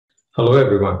Hello,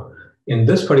 everyone. In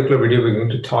this particular video, we're going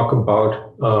to talk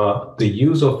about the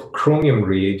use of chromium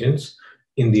reagents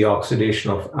in the oxidation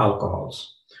of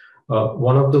alcohols.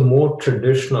 One of the more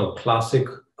traditional classic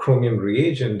chromium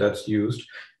reagent that's used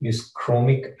is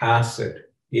chromic acid,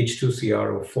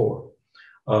 H2CrO4.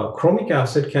 Chromic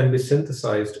acid can be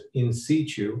synthesized in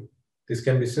situ. This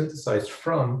can be synthesized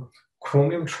from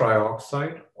chromium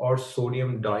trioxide or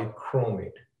sodium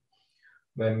dichromate.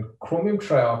 When chromium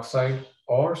trioxide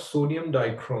or sodium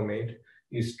dichromate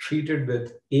is treated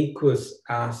with aqueous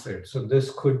acid. So this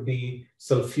could be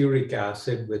sulfuric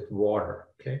acid with water,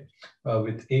 okay?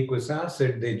 With aqueous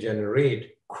acid, they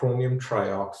generate chromium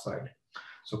trioxide.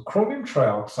 So chromium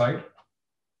trioxide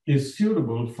is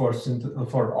suitable for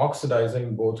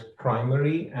oxidizing both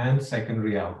primary and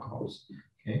secondary alcohols,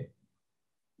 okay?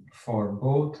 For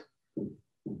both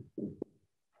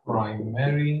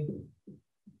primary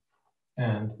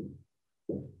and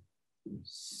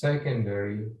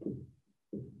secondary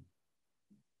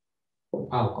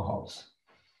alcohols.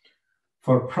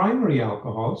 For primary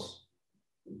alcohols,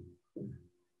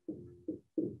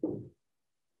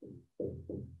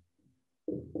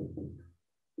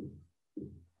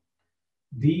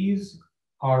 these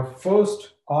are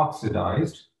first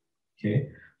oxidized, okay?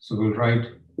 So we'll write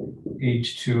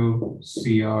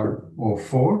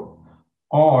H2CrO4,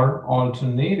 or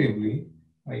alternatively,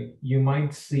 like you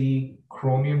might see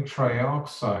chromium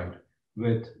trioxide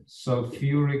with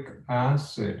sulfuric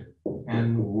acid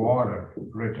and water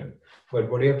written. But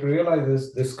what you have to realize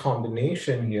is this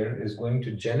combination here is going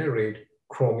to generate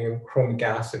chromic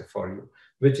acid for you,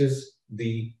 which is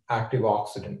the active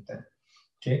oxidant then.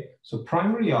 Okay, so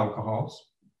primary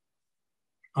alcohols,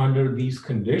 under these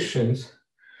conditions,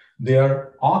 they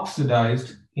are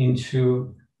oxidized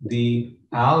into the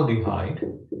aldehyde,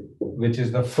 which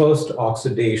is the first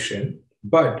oxidation,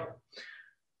 but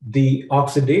the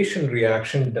oxidation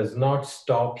reaction does not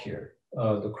stop here.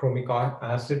 The chromic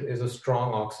acid is a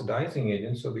strong oxidizing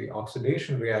agent, so the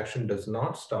oxidation reaction does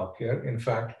not stop here. In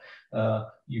fact,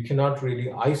 you cannot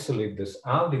really isolate this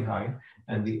aldehyde,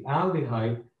 and the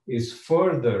aldehyde is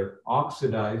further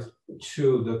oxidized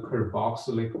to the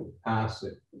carboxylic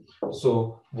acid.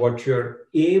 So what you're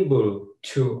able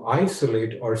to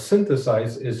isolate or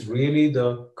synthesize is really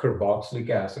the carboxylic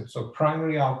acid. So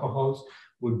primary alcohols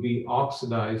would be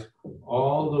oxidized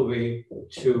all the way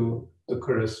to the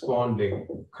corresponding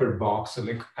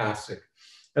carboxylic acid.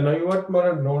 And now you might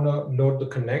want to note the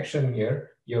connection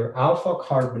here. Your alpha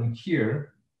carbon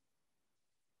here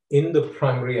in the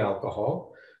primary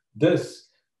alcohol, this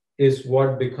is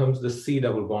what becomes the C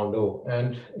double bond O.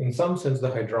 And in some sense,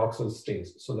 the hydroxyl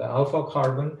stays. So the alpha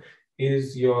carbon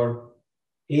is your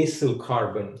acyl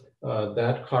carbon.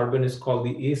 That carbon is called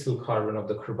the acyl carbon of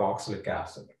the carboxylic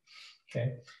acid.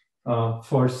 Okay.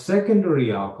 For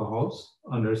secondary alcohols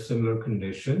under similar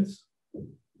conditions,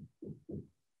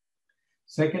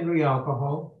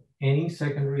 any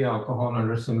secondary alcohol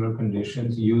under similar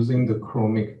conditions using the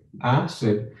chromic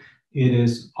acid, it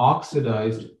is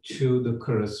oxidized to the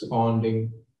corresponding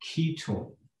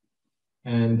ketone.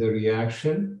 And the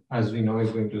reaction, as we know,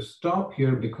 is going to stop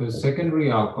here because secondary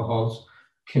alcohols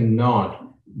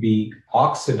cannot be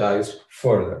oxidized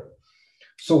further.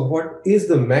 So what is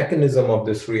the mechanism of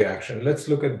this reaction? Let's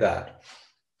look at that.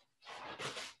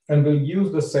 And we'll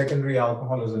use the secondary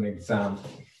alcohol as an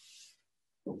example.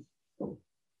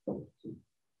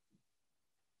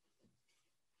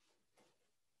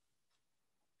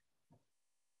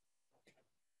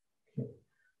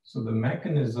 So the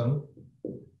mechanism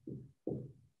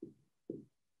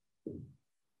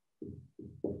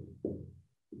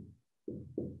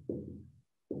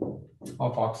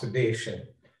of oxidation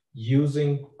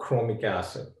using chromic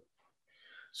acid.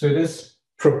 So it is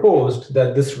proposed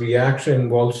that this reaction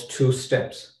involves two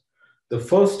steps. The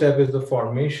first step is the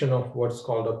formation of what's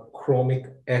called a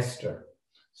chromic ester.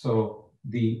 So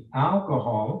the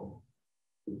alcohol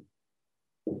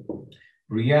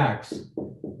reacts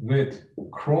with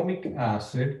chromic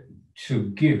acid to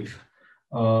give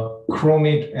a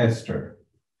chromate ester.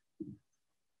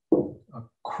 A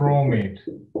chromate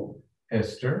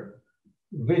ester,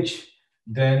 which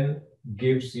then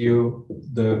gives you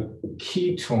the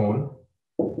ketone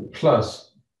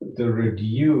plus the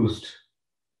reduced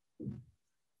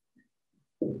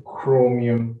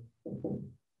chromium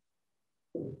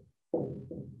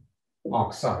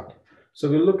oxide. So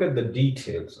we'll look at the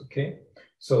details, okay?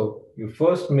 So you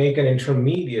first make an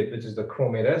intermediate, which is the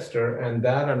chromate ester, and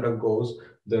that undergoes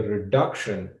the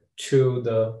reduction to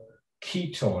the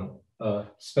ketone,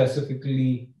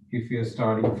 specifically if you're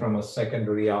starting from a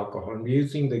secondary alcohol. I'm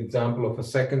using the example of a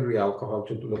secondary alcohol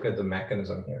to look at the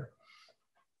mechanism here.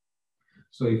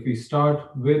 So if we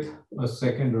start with a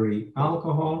secondary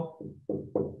alcohol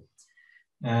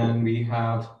and we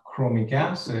have chromic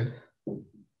acid,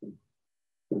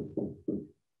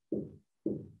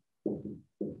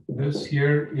 this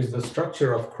here is the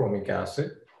structure of chromic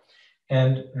acid.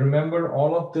 And remember,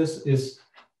 all of this is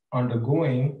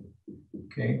undergoing,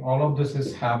 okay, all of this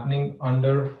is happening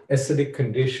under acidic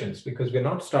conditions because we're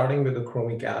not starting with the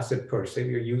chromic acid per se.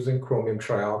 We're using chromium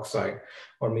trioxide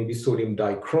or maybe sodium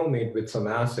dichromate with some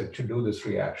acid to do this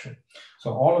reaction.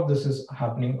 So all of this is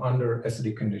happening under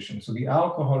acidic conditions. So the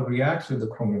alcohol reacts with the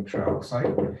chromium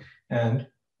trioxide and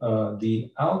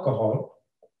the alcohol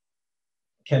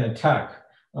can attack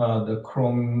the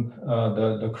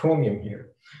chromium here.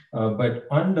 But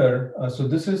under, so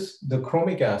this is the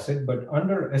chromic acid, but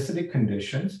under acidic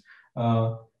conditions,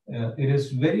 it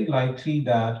is very likely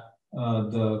that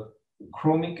the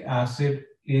chromic acid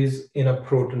is in a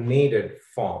protonated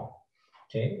form.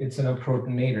 Okay, it's in a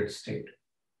protonated state.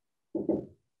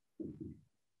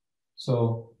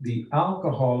 So the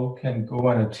alcohol can go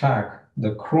and attack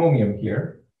the chromium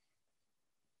here.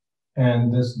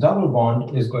 And this double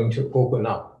bond is going to open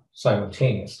up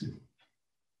simultaneously.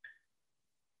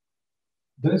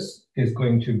 This is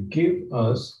going to give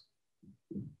us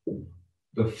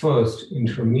the first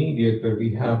intermediate where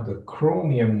we have the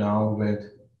chromium now with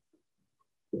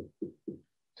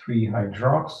 3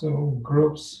 hydroxyl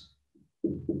groups.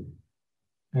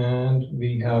 And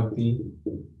we have the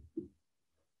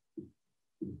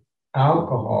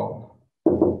alcohol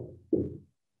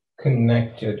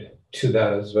connected to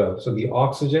that as well. So the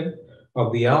oxygen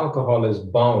of the alcohol is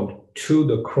bound to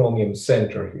the chromium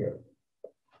center here.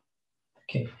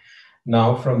 Okay.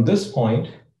 Now from this point,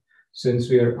 since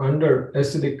we are under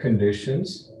acidic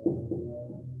conditions,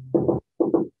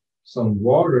 some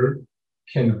water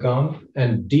can come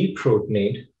and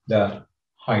deprotonate that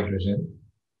hydrogen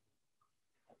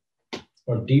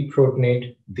or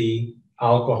deprotonate the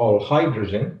alcohol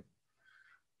hydrogen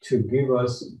to give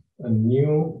us a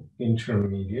new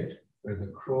intermediate where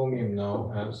the chromium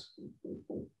now has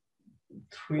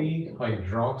 3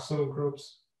 hydroxyl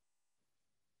groups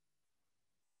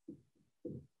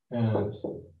and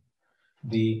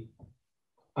the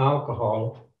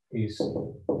alcohol is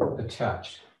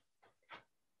attached.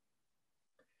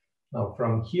 Now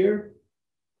from here,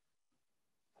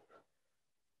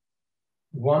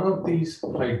 one of these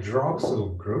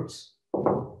hydroxyl groups,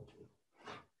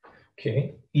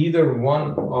 okay, either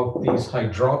one of these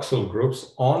hydroxyl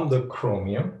groups on the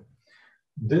chromium,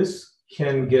 this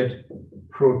can get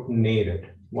protonated.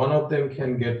 One of them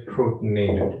can get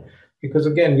protonated because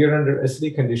again, we're under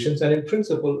acidic conditions and in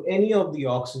principle, any of the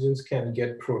oxygens can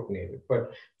get protonated.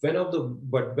 But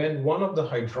when one of the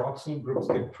hydroxyl groups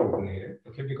get protonated,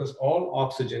 okay, because all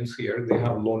oxygens here, they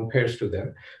have lone pairs to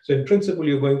them. So in principle,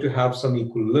 you're going to have some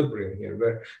equilibrium here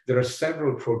where there are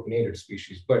several protonated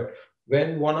species. But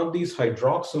when one of these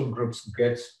hydroxyl groups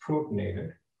gets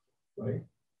protonated, right,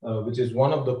 which is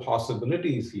one of the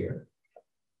possibilities here,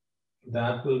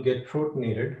 that will get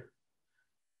protonated,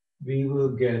 we will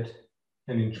get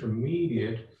an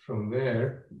intermediate from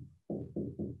where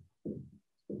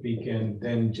we can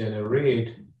then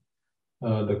generate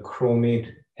the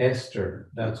chromate ester.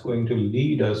 That's going to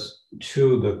lead us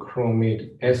to the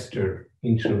chromate ester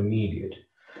intermediate.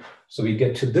 So we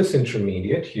get to this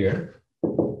intermediate here.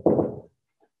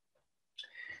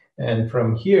 And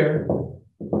from here,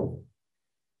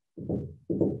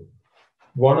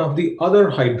 one of the other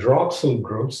hydroxyl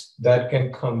groups that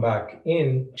can come back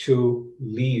in to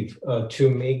leave, to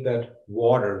make that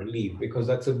water leave, because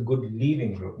that's a good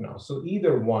leaving group now. So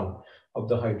either one of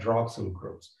the hydroxyl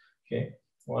groups, okay,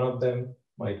 one of them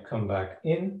might come back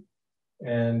in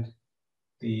and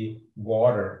the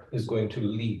water is going to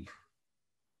leave.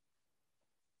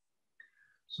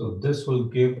 So this will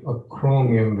give a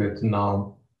chromium with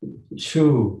now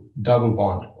 2 double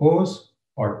bond O's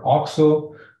or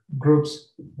oxo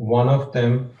groups, one of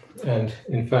them, and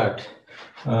in fact,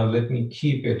 let me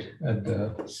keep it at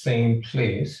the same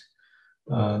place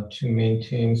to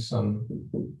maintain some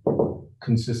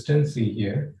consistency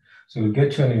here. So we'll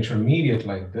get to an intermediate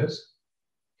like this,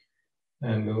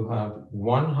 and we'll have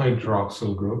 1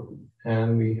 hydroxyl group,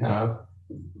 and we have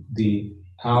the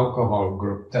alcohol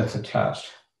group that's attached.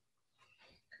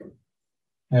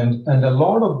 And a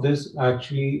lot of this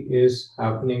actually is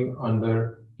happening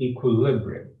under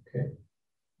equilibrium. Okay,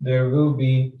 there will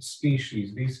be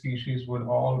species. These species would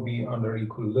all be under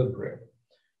equilibrium.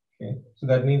 Okay, so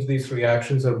that means these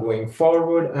reactions are going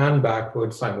forward and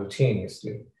backward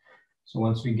simultaneously. So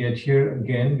once we get here,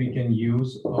 again, we can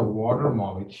use a water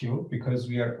molecule because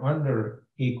we are under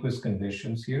aqueous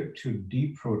conditions here to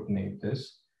deprotonate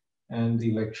this and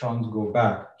the electrons go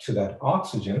back to that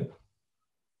oxygen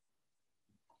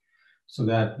so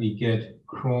that we get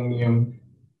chromium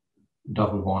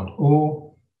double bond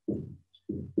O,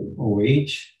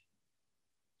 OH,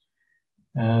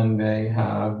 and they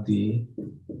have the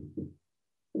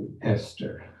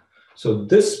ester. So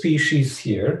this species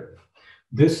here,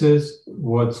 this is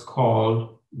what's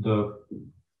called the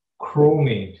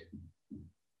chromate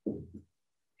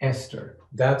ester.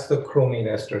 That's the chromate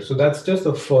ester. So that's just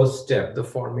the first step, the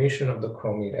formation of the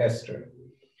chromate ester.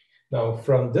 Now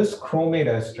from this chromate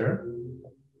ester,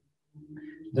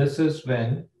 this is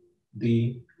when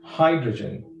the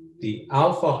hydrogen, the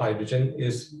alpha hydrogen,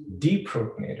 is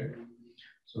deprotonated.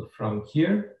 So from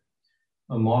here,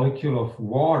 a molecule of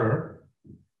water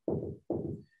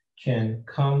can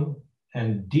come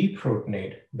and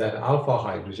deprotonate that alpha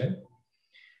hydrogen.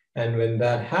 And when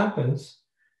that happens,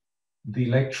 the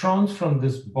electrons from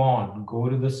this bond go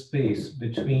to the space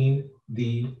between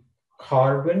the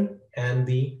carbon and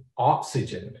the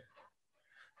oxygen.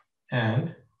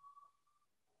 And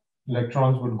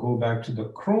electrons would go back to the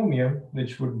chromium,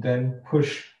 which would then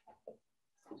push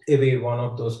away one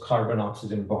of those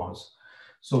carbon-oxygen bonds.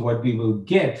 So what we will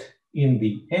get in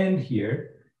the end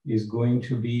here is going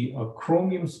to be a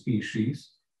chromium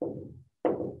species.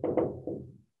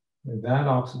 That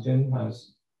oxygen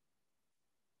has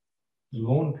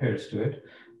lone pairs to it.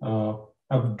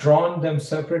 I've drawn them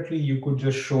separately. You could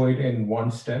just show it in one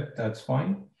step, that's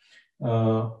fine.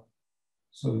 So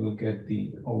we'll get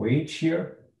the OH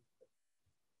here.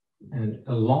 And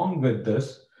along with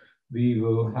this, we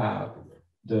will have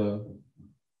the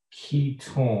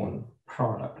ketone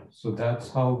product. So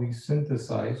that's how we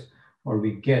synthesize or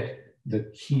we get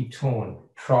the ketone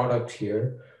product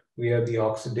here. We have the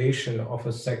oxidation of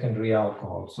a secondary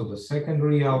alcohol. So the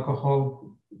secondary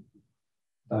alcohol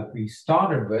that we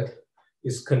started with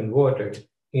is converted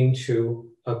into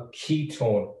a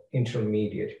ketone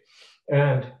intermediate.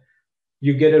 And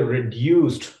you get a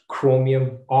reduced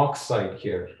chromium oxide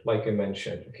here, like I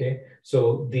mentioned, okay?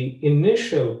 So the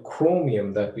initial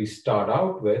chromium that we start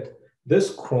out with,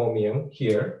 this chromium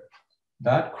here,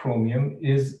 that chromium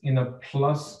is in a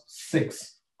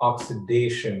 +6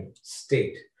 oxidation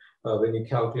state. When you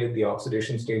calculate the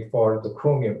oxidation state for the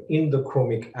chromium in the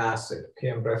chromic acid,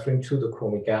 okay? I'm referring to the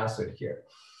chromic acid here.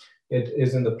 It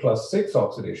is in the +6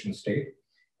 oxidation state.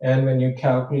 And when you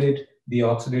calculate the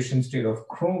oxidation state of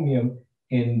chromium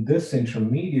in this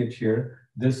intermediate here,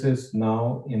 this is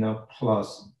now in a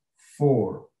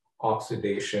 +4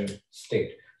 oxidation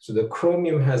state. So the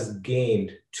chromium has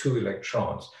gained 2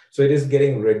 electrons. So it is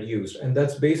getting reduced. And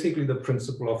that's basically the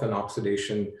principle of an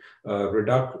oxidation,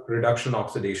 reduction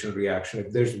oxidation reaction.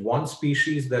 If there's one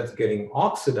species that's getting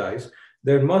oxidized,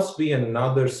 there must be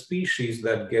another species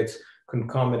that gets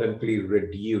concomitantly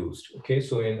reduced. Okay,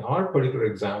 so in our particular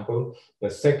example, the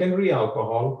secondary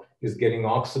alcohol is getting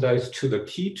oxidized to the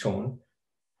ketone,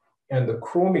 and the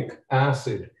chromic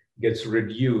acid gets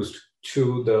reduced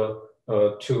to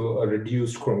a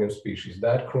reduced chromium species.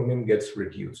 That chromium gets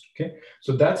reduced. Okay,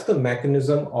 so that's the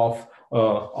mechanism of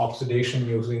oxidation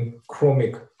using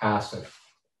chromic acid.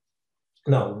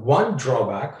 Now, one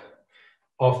drawback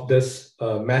of this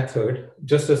method,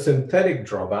 just a synthetic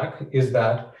drawback, is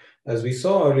that as we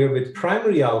saw earlier with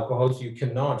primary alcohols, you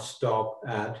cannot stop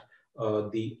at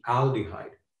the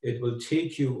aldehyde. It will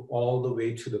take you all the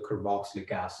way to the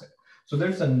carboxylic acid. So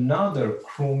there's another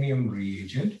chromium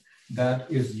reagent that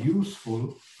is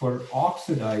useful for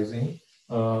oxidizing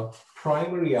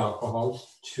primary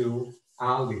alcohols to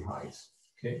aldehydes.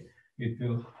 Okay, it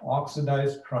will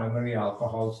oxidize primary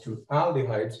alcohols to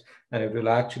aldehydes, and it will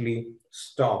actually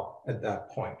stop at that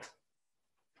point.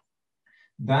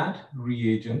 That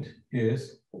reagent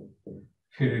is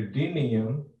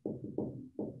Pyridinium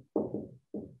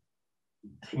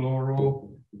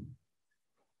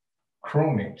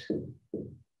Chlorochromate.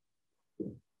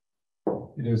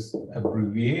 It is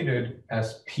abbreviated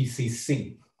as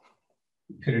PCC,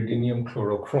 Pyridinium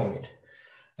Chlorochromate.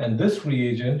 And this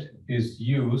reagent is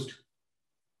used,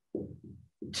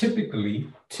 typically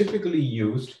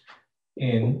used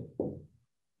in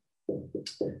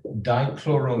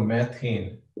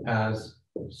dichloromethane as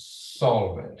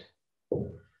solvent.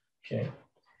 Okay.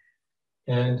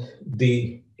 And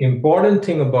the important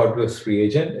thing about this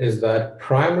reagent is that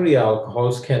primary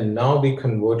alcohols can now be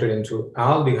converted into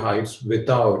aldehydes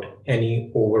without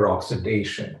any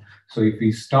over-oxidation. So if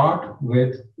we start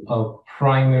with a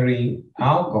primary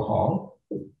alcohol,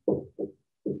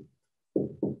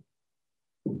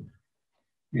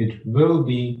 it will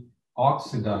be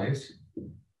oxidized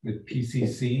with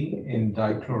PCC in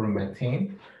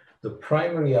dichloromethane. The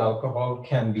primary alcohol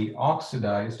can be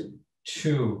oxidized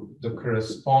to the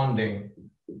corresponding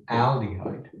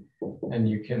aldehyde. And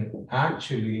you can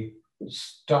actually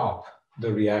stop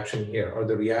the reaction here, or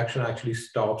the reaction actually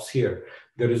stops here.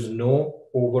 There is no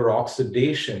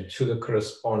over-oxidation to the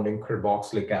corresponding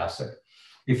carboxylic acid.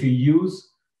 If you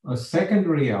use a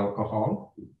secondary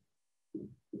alcohol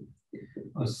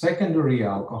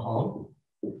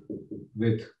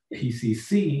with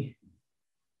PCC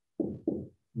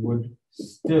would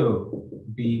still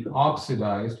be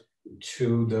oxidized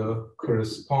to the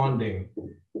corresponding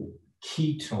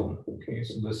ketone. Okay,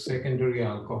 so the secondary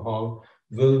alcohol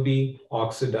will be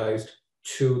oxidized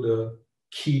to the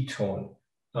ketone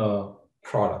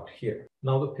product here.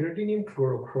 Now, the pyridinium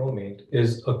chlorochromate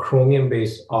is a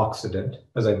chromium-based oxidant,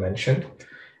 as I mentioned,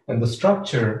 and the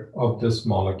structure of this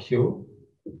molecule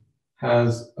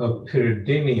has a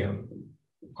pyridinium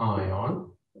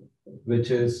ion,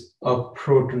 which is a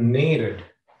protonated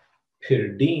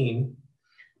pyridine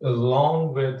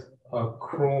along with a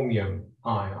chromium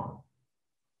ion.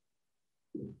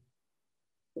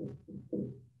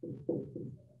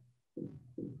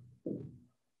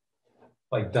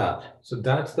 Like that. So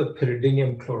that's the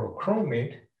pyridinium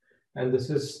chlorochromate, and this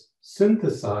is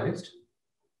synthesized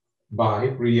by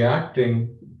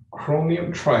reacting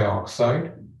chromium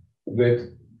trioxide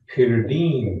with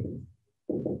pyridine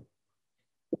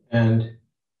and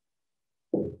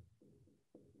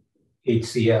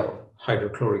HCl,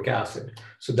 hydrochloric acid.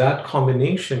 So that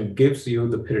combination gives you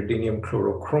the pyridinium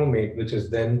chlorochromate, which is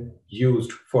then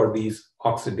used for these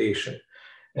oxidation.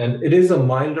 And it is a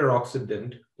milder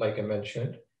oxidant, like I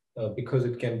mentioned, because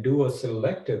it can do a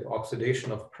selective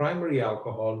oxidation of primary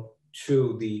alcohol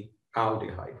to the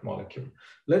aldehyde molecule.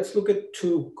 Let's look at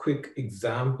two quick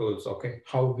examples, okay,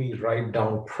 how we write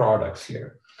down products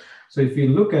here. So if you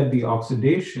look at the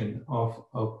oxidation of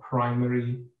a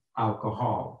primary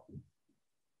alcohol,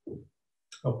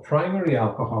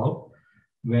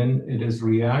 when it is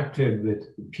reacted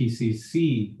with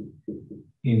PCC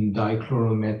in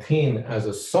dichloromethane as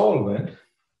a solvent,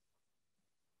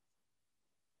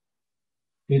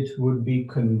 it would be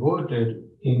converted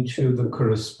into the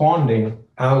corresponding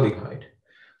aldehyde.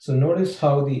 So notice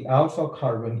how the alpha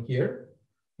carbon here,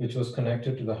 which was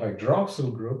connected to the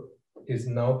hydroxyl group, is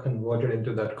now converted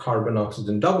into that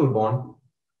carbon-oxygen double bond,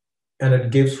 and it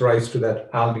gives rise to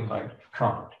that aldehyde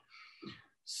product.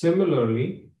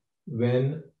 Similarly,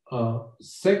 when a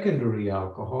secondary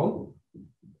alcohol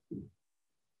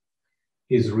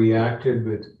is reacted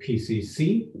with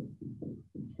PCC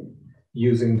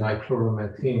using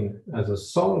dichloromethane as a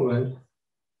solvent,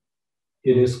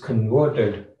 it is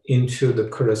converted into the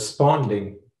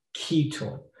corresponding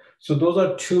ketone. So those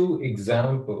are two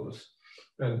examples.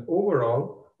 And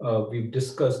overall, we've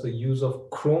discussed the use of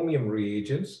chromium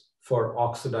reagents for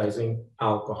oxidizing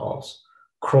alcohols.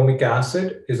 Chromic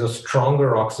acid is a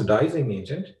stronger oxidizing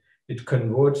agent. It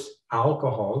converts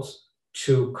alcohols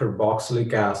to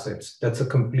carboxylic acids. That's a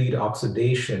complete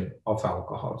oxidation of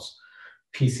alcohols.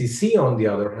 PCC, on the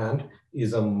other hand,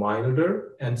 is a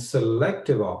milder and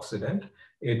selective oxidant.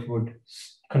 It would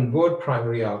convert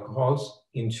primary alcohols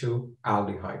into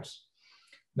aldehydes.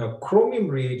 Now, chromium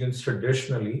reagents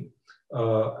traditionally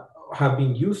have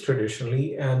been used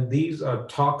traditionally, and these are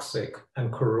toxic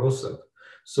and corrosive.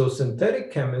 So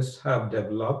synthetic chemists have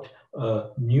developed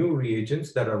new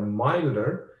reagents that are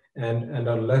milder and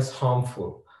are less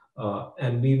harmful.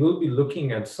 And we will be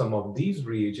looking at some of these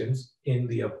reagents in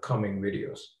the upcoming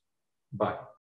videos. Bye.